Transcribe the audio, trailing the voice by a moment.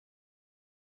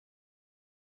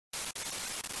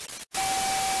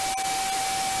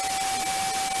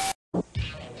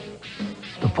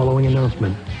following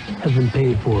announcement has been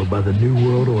paid for by the New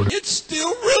World Order. It's still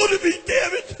real to me,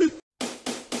 damn it!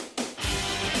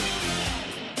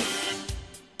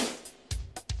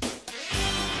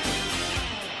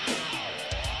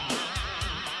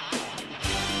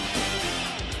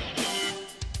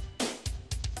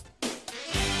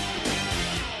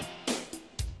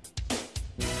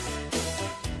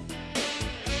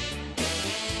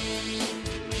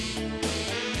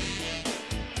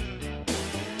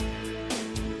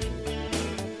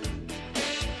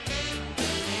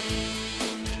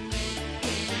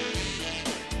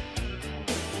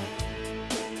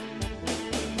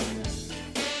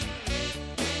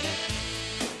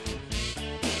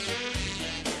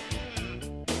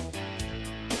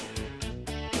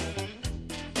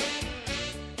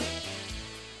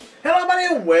 Hello,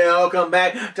 everybody, welcome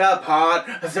back to Part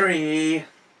 3.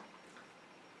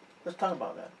 Let's talk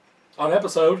about that. On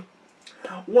episode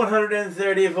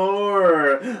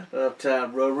 134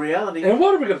 of Road Reality. And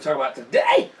what are we going to talk about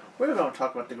today? We're going to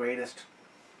talk about the greatest.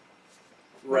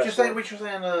 Wrestler. What you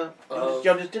saying? Y'all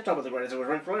just did talk about the greatest. It was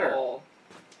Ric Flair. Oh.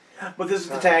 But this is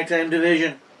the Tag Team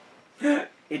Division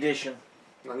Edition.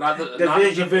 Not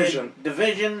Division.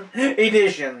 Division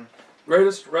Edition.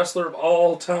 Greatest wrestler of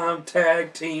all time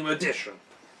tag team edition.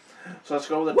 So let's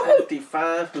go with the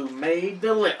 25 who made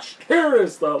the list. Here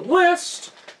is the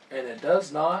list. And it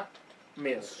does not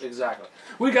Miss. Exactly.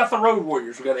 We got the Road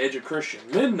Warriors. We got Edge of Christian,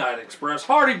 Midnight Express,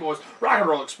 Hardy Boys, Rock and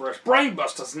Roll Express,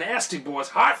 Brainbusters, Nasty Boys,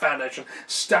 Heart Foundation,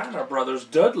 Steiner Brothers,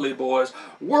 Dudley Boys,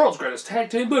 World's Greatest Tag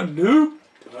Team, the New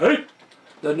Day,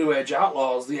 the New Age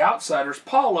Outlaws, the Outsiders,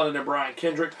 Paul London and Brian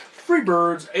Kendrick,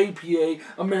 Freebirds, APA,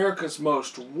 America's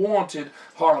Most Wanted,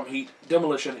 Harlem Heat,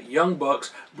 Demolition, Young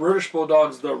Bucks, British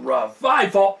Bulldogs, The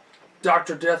Revival,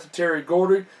 Dr. Death, Terry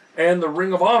Gordy, and the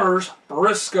Ring of Honors,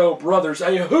 Briscoe Brothers.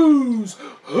 A who's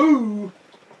who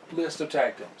list of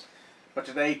tag teams. But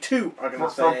today, two are going to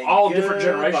say from all different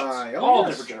generations. Oh, all yes.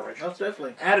 different generations. Most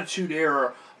definitely. Attitude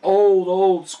Era,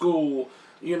 old school,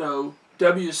 you know,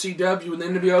 WCW when the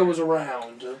NWO was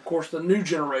around. Of course, the new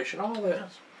generation, all that.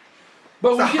 Yes.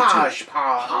 But The we get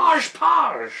hodgepodge.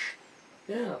 hodgepodge.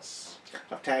 Yes.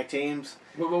 Of tag teams.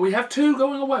 But we have two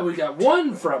going away. We got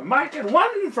one from Mike and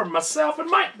one from myself,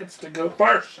 and Mike gets to go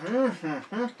first.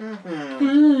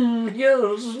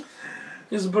 Yes.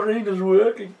 His brain is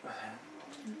working.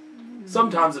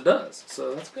 Sometimes it does,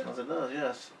 so that's good. As it does,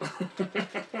 yes.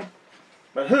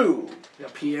 But who?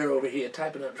 Got Pierre over here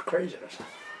typing up craziness.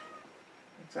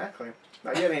 Exactly.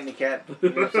 Not yet, Andy Cat.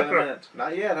 In a minute.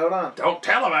 Not yet, hold on. Don't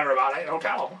tell him, everybody. Don't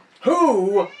tell him.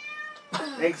 Who?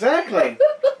 Exactly.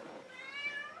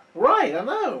 Right, I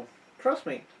know. Trust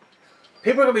me.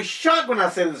 People are going to be shocked when I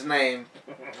say this name.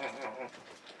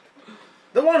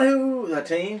 The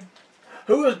team,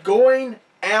 who is going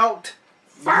out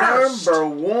first. Number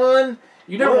one.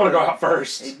 You never want to go out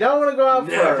first. You don't want to go out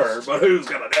Never, first. but who's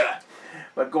going to do it?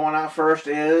 But going out first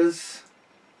is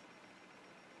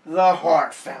the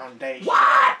Hart Foundation.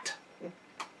 What?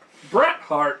 Bret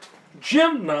Hart,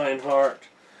 Jim Neidhart,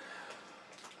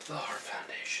 the Hart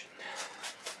Foundation.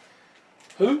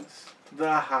 Who?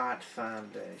 The Hart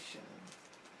Foundation.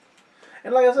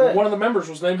 And like I said, One of the members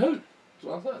was named who?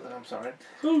 That's what I said. I'm sorry.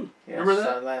 Who? Yes, Remember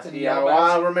that? Last, The yeah, yellow well, I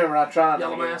mask? remember. I tried.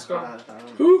 Yellow to mask on? I don't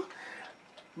know. Who?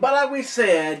 But like we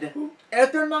said,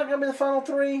 if they're not going to be the final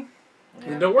three,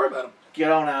 And don't worry about him.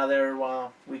 get on out of there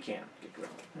while we can. Get rid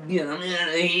of them. Get him out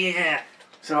of here.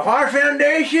 So Hart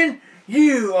Foundation,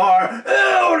 you are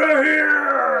out of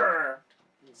here.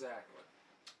 Exactly.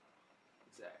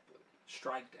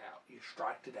 Striked out. You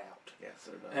striked it out. Yes,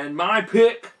 sir. And my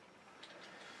pick,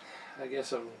 I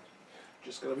guess I'm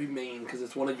just going to be mean because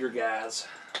it's one of your guys.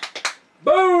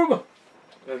 Boom!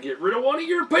 Gonna get rid of one of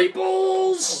your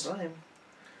peoples. Oh, damn.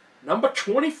 Number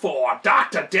 24,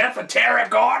 Dr. Death and Terry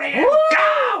Gordy. Woo!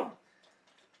 Go!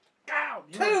 Go!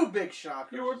 Two big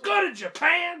shockers. You were good in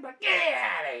Japan, but get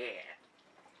out of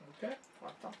here. Okay. I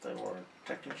thought they were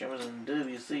tag team champions in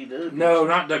WCW. No,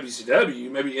 not WCW.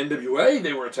 Maybe NWA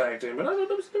they were a tag team, but not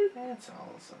WCW. That's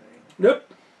all the same.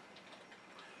 Nope.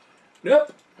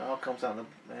 Nope. It all comes out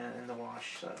in the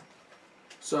wash.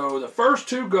 So the first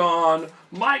two gone.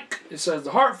 Mike, it says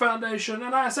the Hart Foundation,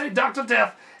 and I say Dr.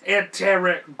 Death and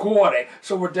Terry Gordy.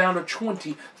 So we're down to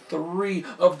 23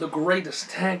 of the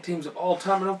greatest tag teams of all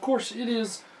time. And of course, it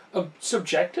is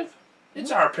subjective.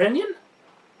 It's our opinion.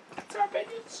 It's our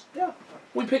opinions. Yeah.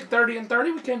 We picked 30 and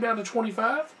 30. We came down to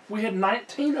 25. We had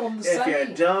 19 of them the same. If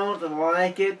you don't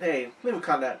like it, hey, leave a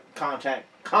comment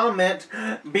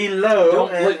below.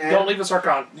 Don't leave us your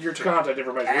contact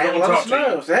information. We And don't let want us to talk know.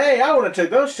 to you. Say, hey, I would have took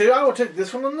those two. I would have took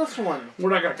this one and this one.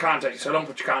 We're not going to contact you, so don't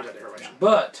put your contact information.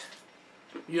 But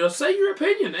You know, say your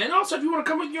opinion. And also, if you want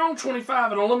to come with your own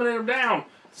 25 and eliminate them down,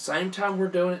 at the same time we're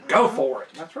doing it, go for it.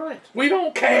 That's right. We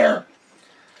don't care.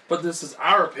 But this is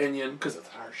our opinion because it's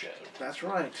our show. That's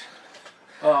right.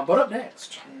 But up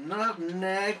next. Up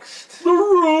next. The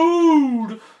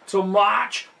road to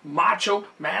Macho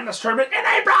Madness Tournament in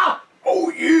April.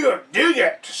 Oh, yeah. Dig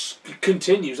it.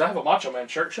 Continues. I have a Macho Man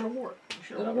shirt. Should have wore it.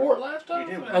 Did I wear it last time?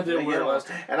 You did. I did wear it last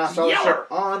time. And I saw the shirt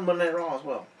on Monday Night Raw as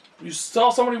well. You saw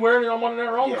somebody wearing it on Monday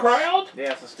Night Raw in the crowd?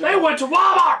 Yes. They went to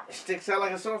Walmart. It sticks out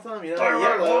like a sore thumb. You know, They were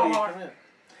at yellow. You Walmart. come in.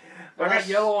 I got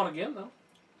yellow on again, though.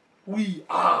 We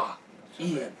are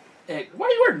in. Why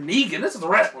are you wearing Negan? This is a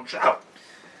wrestling show.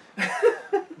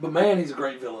 But man, he's a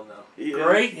great villain, though.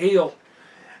 Great heel.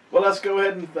 Well, let's go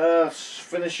ahead and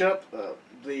finish up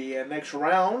the next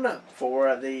round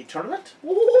for the tournament.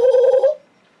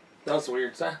 That was a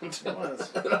weird sound. It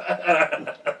was.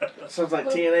 Sounds like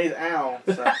TNA's owl.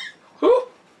 So.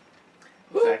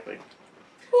 Exactly.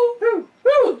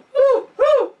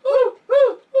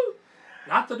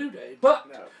 Not the New Day, but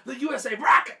the USA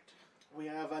bracket. We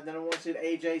have the number 1 seed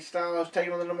AJ Styles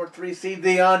taking on the number 3 seed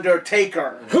The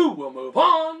Undertaker. And who will move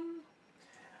on?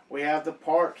 We have the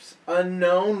parts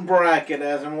unknown bracket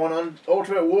as in one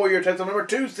Ultimate Warrior takes on number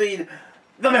 2 seed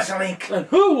The Missing Link. And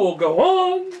who will go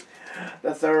on?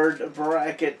 The third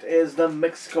bracket is the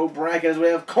Mexico bracket as we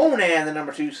have Conan, the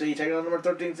number 2 seed, taking on number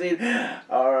 13 seed.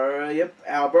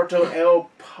 Alberto El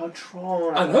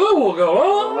Patron. And who will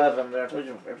go on? 11 there. I told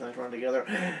you everything's running together.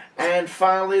 And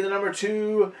finally, the number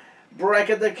 2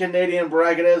 bracket, the Canadian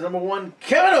bracket, is number 1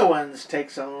 Kevin Owens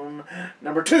takes on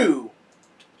number 2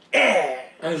 Edge.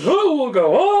 And who will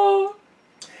go on?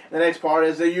 The next part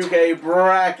is the UK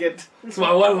bracket. It's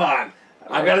my one line.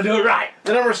 I gotta do it right.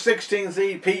 The number 16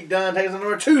 seed Pete Dunne takes on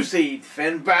number 2 seed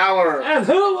Finn Balor. And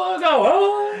who will go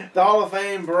on? The Hall of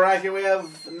Fame bracket, we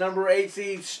have number 8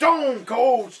 seed Stone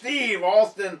Cold Steve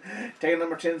Austin taking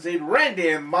number 10 seed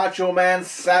Randy Macho Man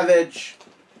Savage.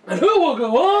 And who will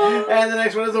go on? And the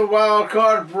next one is a wild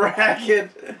card bracket.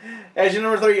 As your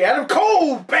number 3, Adam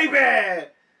Cole, baby,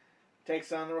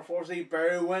 takes on number 4 seed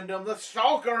Barry Windham, the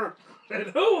Stalker. And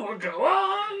who will go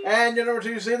on? And your number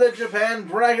 2 seed, the Japan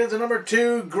bracket, is the number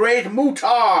 2 Great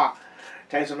Muta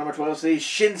takes on number 12 seed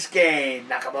Shinsuke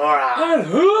Nakamura. And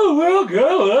who will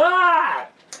go on?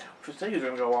 Which say you're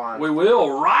going to go on? We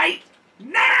will right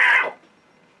now.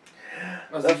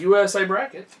 That's the USA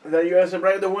bracket. The USA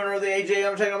bracket, the winner of the AJ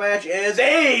Undertaker match is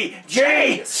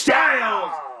AJ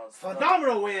Styles.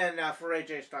 Phenomenal win for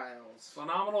AJ Styles.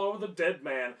 Phenomenal over the dead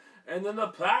man. And then the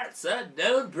parts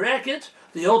unknown bracket,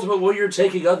 the Ultimate Warrior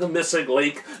taking on the Missing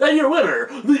Link. And your winner,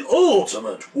 the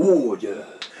Ultimate Warrior.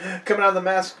 Coming out of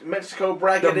the Mexico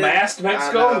bracket. The masked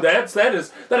Mexico? That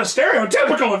is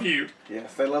stereotypical of you.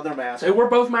 Yes, they love their masks. They were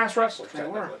both masked wrestlers. They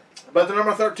were. But the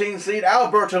number 13 seed,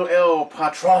 Alberto El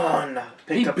Patron,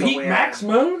 picked up the win. He beat Max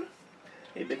Moon?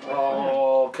 He beat Max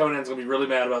Moon. Conan's going to be really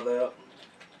mad about that.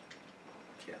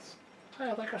 Yes.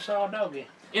 I think I saw a doggy.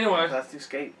 Anyway. That's the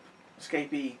escapee.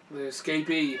 The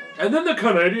escapee. And then the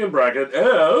Canadian bracket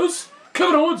is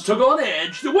Kevin Owens took on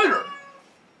Edge, the winner.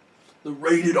 The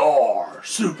Rated R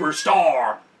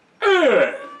Superstar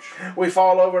Edge. We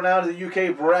fall over now to the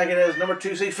UK bracket as number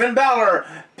 2 seed Finn Balor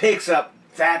picks up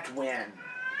that win.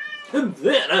 And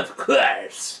then, of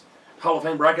course, Hall of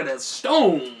Fame bracket as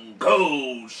Stone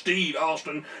Cold Steve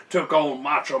Austin took on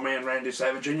Macho Man Randy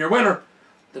Savage, and your winner,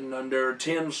 the number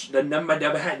 10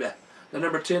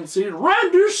 seed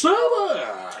Randy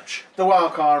Savage. The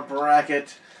wild card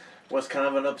bracket was kind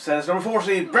of an upset as number 4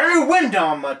 seed Barry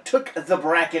Windham took the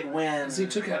bracket win. As he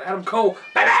took out Adam Cole,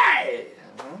 baby.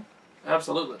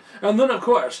 Absolutely. And then, of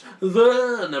course,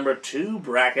 the number 2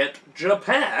 bracket,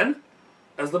 Japan,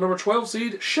 as the number 12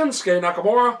 seed, Shinsuke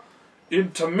Nakamura,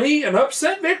 to me, an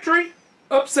upset victory.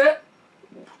 Upset.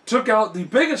 Took out the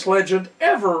biggest legend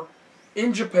ever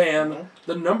in Japan,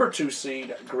 the number 2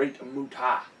 seed, Great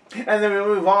Muta. And then we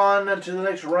move on to the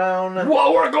next round.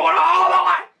 Well, we're going all the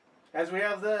way. As we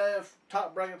have the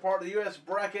top bracket part of the U.S.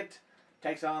 bracket,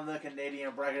 takes on the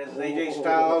Canadian bracket as AJ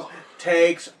Styles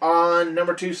takes on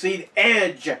number 2 seed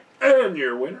Edge. And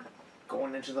your winner,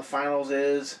 going into the finals,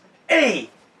 is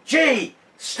AJ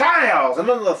Styles.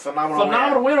 Another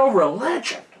phenomenal win over a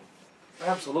legend.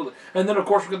 Absolutely. And then, of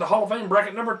course, we got the Hall of Fame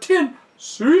bracket number 10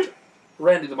 seed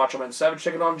Randy the Macho Man Savage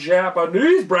taking on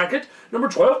Japanese bracket number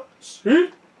 12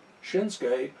 seed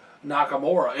Shinsuke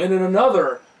Nakamura. And in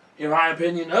another, in my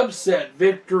opinion, upset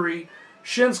victory,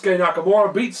 Shinsuke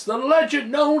Nakamura beats the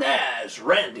legend known as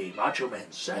Randy Macho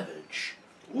Man Savage.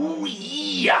 Ooh,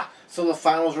 yeah. So the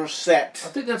finals are set. I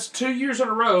think that's 2 years in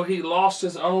a row he lost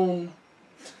his own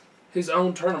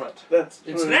tournament. It's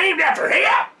named after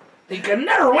him. He can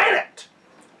never win it.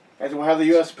 As we'll have the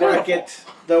U.S. bracket,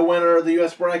 the winner of the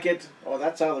U.S. bracket. Oh,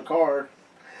 that's out of the card.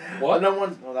 What? No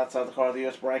one. Oh, that's out of the card of the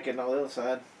U.S. bracket. And on the other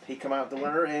side, he come out the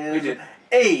winner He is did.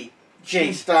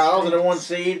 AJ Styles, the #1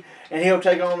 seed, and he'll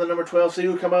take on the number 12 seed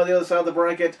who come out the other side of the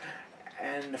bracket.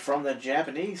 And from the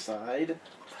Japanese side,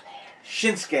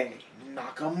 Shinsuke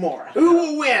Nakamura. Who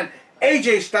will win,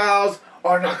 AJ Styles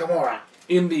or Nakamura?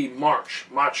 In the March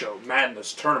Macho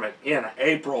Madness tournament in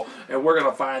April, and we're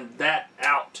going to find that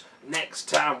out next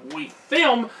time we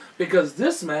film, because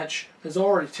this match has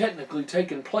already technically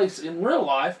taken place in real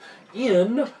life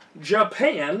in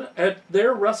Japan at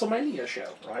their WrestleMania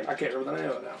show. Right. I can't remember the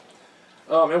name of it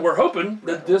now. And we're hoping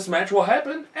that this match will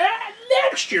happen at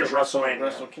next year's WrestleMania.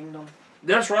 Wrestle Kingdom.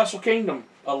 That's Wrestle Kingdom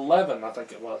 11, I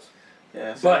think it was.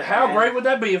 Yes. But how great would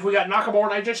that be if we got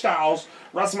Nakamura and AJ Styles,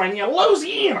 WrestleMania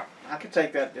Louisiana? I could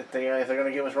take that if they're going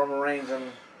to give us Roman Reigns and.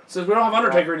 Since we don't have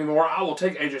Undertaker anymore, I will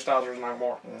take AJ Styles versus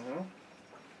Nakamura.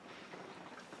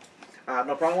 I have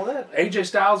no problem with that. AJ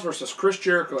Styles versus Chris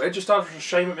Jericho, AJ Styles versus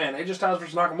Shane McMahon, AJ Styles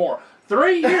versus Nakamura.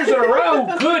 3 years in a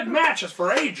row, good matches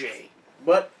for AJ.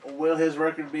 But will his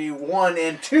record be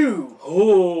 1-2?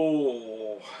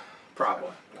 Oh,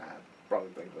 probably. I probably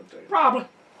think so too. Probably.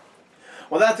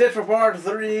 Well, that's it for part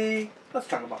 3. Let's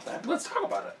talk about that. Let's talk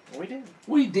about it. We did.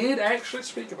 We did actually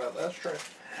speak about that. That's true.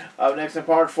 Up next in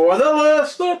part 4, the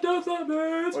list. That does that,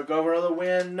 man. We'll go over another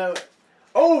win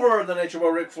over the Nature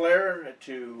Boy Ric Flair,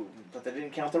 but they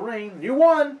didn't count the ring. You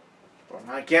won. Well,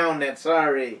 not counting it.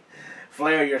 Sorry.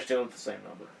 Flair, you're still at the same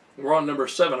number. We're on number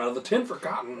 7 out of the 10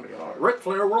 forgotten. We are. Ric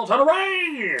Flair World Title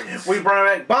reigns. We bring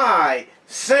it back. Buy,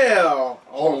 sell,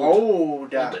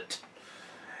 hold it.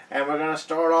 And we're going to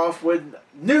start off with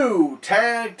new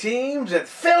tag teams that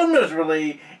failed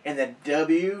miserably in the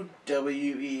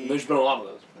WWE. There's been a lot of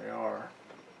those. There are.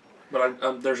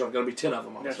 But there's going to be 10 of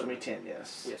them. There's going to be 10,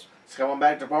 yes. Yes. So coming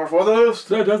back to part 4 of the list.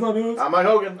 That does not move. I'm Mike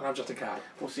Hogan. And I'm just a guy.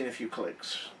 We'll see in a few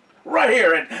clicks. Right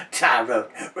here in Tie Road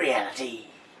Reality.